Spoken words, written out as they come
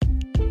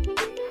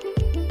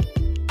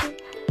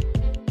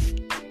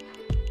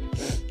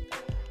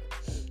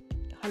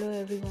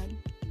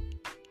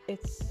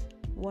It's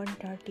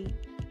 1:30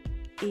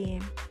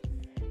 a.m.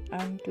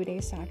 and today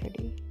is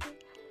Saturday.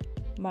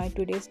 My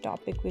today's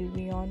topic will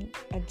be on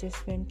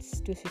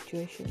adjustments to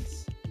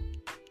situations.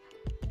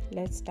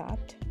 Let's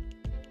start.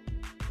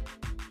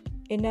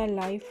 In our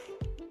life,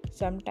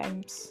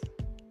 sometimes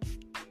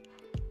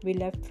we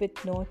left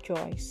with no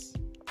choice,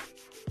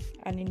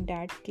 and in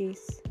that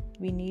case,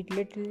 we need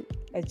little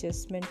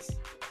adjustments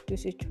to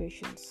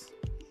situations.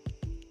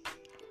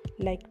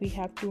 Like we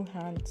have two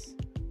hands,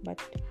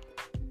 but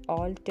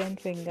all 10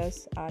 fingers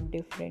are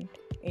different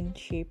in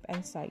shape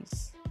and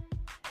size.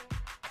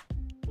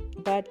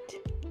 But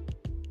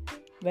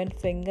when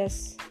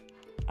fingers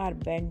are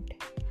bent,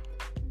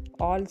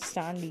 all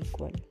stand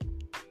equal.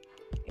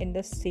 In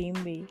the same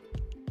way,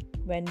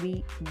 when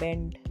we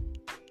bend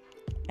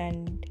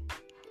and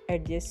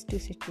adjust to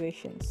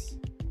situations,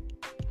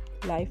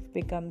 life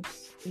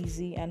becomes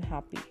easy and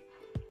happy.